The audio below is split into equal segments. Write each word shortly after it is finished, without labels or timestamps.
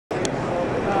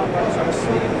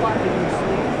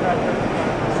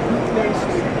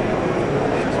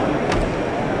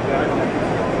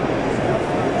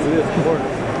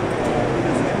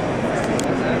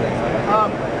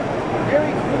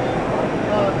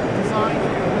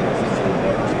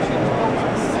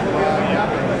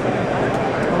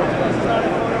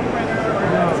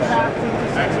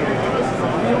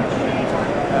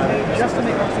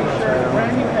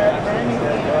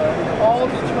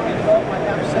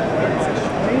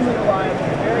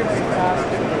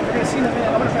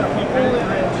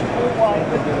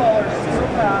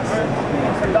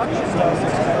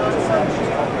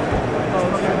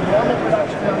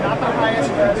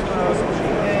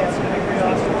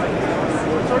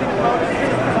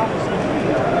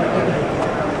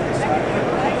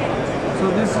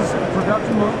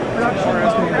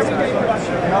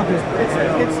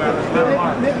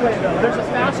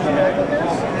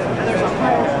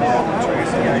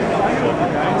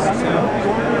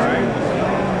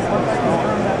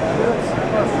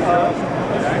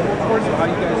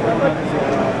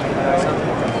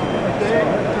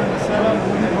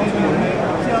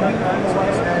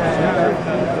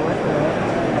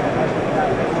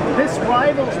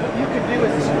rivals what you can do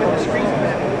with the screen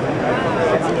print.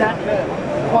 It's that good.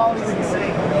 The quality's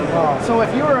insane. So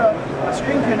if you're a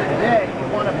screen printer today, you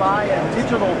want to buy a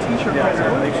digital t-shirt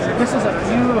printer, this is a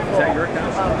beautiful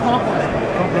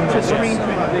complement to screen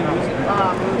printing.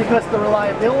 Because the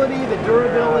reliability, the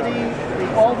durability,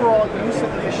 the overall use of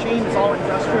the machine is all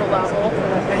industrial level.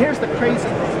 And here's the crazy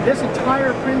thing. This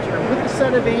entire printer, with a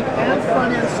set of ink and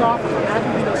front-end software,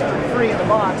 and Windows for free in the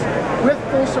box, with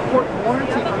full support and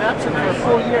warranty from Epson for a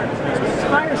full year, the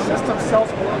entire system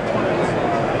sells below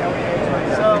 $20.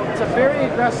 So it's a very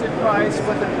aggressive price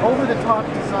with an over-the-top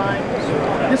design.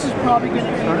 This is probably going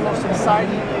to be the most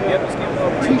exciting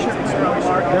t-shirt printer on the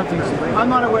market. I'm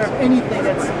not aware of anything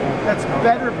that's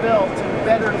better built and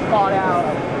better thought out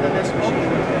than this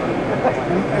machine.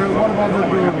 And what about the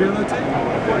durability?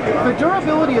 The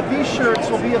durability of these shirts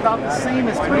will be about the same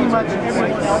as pretty much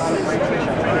everyone else's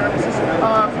t-shirt printer,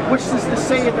 which is to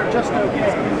say they're just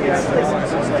okay.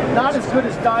 It's not as good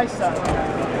as Dysa.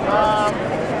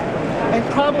 And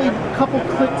probably a couple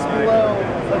clicks below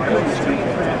a good screen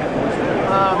print.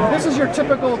 This is your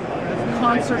typical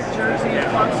concert jersey,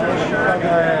 concert shirt.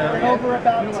 Over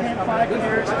about 5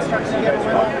 years, it starts to get a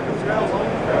little,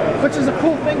 which is a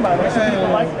cool thing, by the way. Some people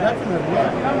like that. Definitely.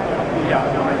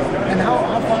 Yeah. And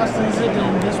how fast is it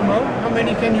in this mode? How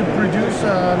many can you produce?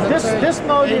 This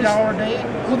mode 8-hour day.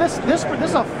 Well, this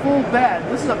is a full bed.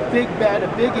 This is a big bed,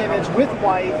 a big image with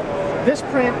white. This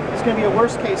print is going to be a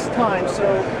worst case time. So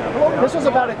this was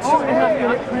about a 2.5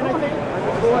 minute print, I think.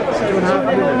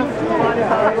 2.5 divided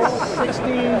by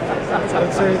 60.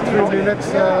 Let's say 3 minutes.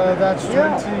 That's 20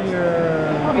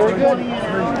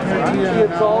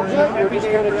 It's all good. We're just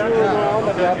kind of touring around.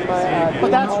 But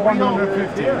that's real.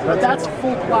 But that's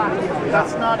full black.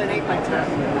 That's not an 8x10.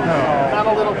 No. Not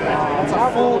a little print. It's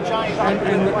a full giant.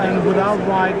 And without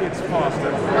white, it's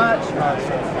faster. Much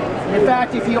faster. In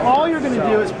fact, if all you're going to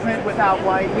do is print without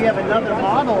white, we have another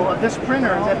model of this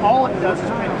printer that all it does is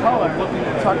print color.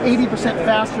 It's about 80%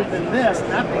 faster than this,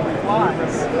 and that thing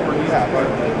flies. Yeah, but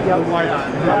the white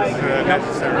is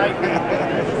necessary.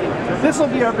 This will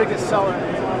be our biggest seller.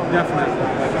 Definitely.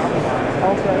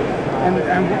 Okay.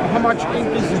 And how much ink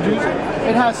is it using?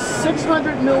 It has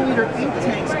 600 milliliter ink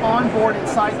tanks on board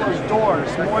inside those doors,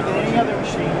 more than any other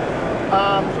machine.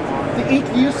 The ink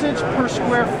usage per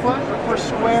square foot or per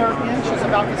square inch is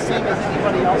about the same as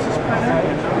anybody else's printer.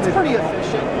 It's pretty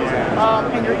efficient.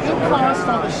 And your ink cost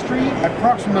on the street...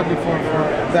 Approximately for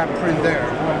that print there.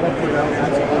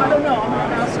 I don't know. I'm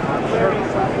not asking.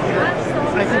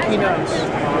 I think he knows.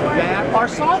 Our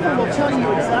software will tell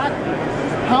you exactly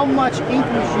how much ink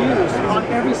was used on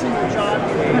every single job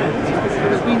you print.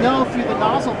 Because we know through the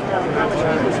nozzle count how much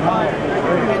ink was fired.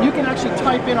 And you can actually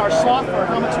type in our software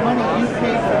how much money you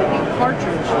paid for the ink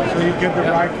cartridge. So you get the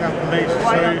right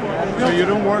calculation. So you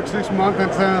don't work 6 months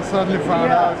and then suddenly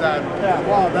find out that,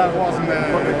 wow, that wasn't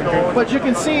good. But you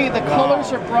can see the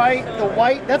colors are bright. The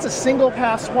white, that's a single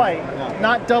pass white,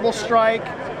 not double strike.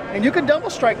 And you can double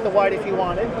strike the white if you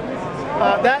wanted.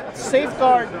 That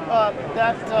safeguard,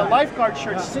 lifeguard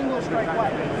shirt, single strike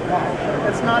white.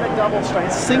 It's not a double strike.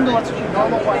 It's single. That's what you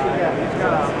normal white you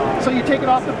get. So you take it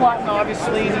off the button,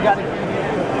 obviously, and you got to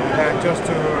Just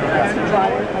to dry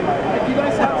it. If you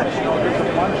guys have a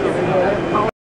machine,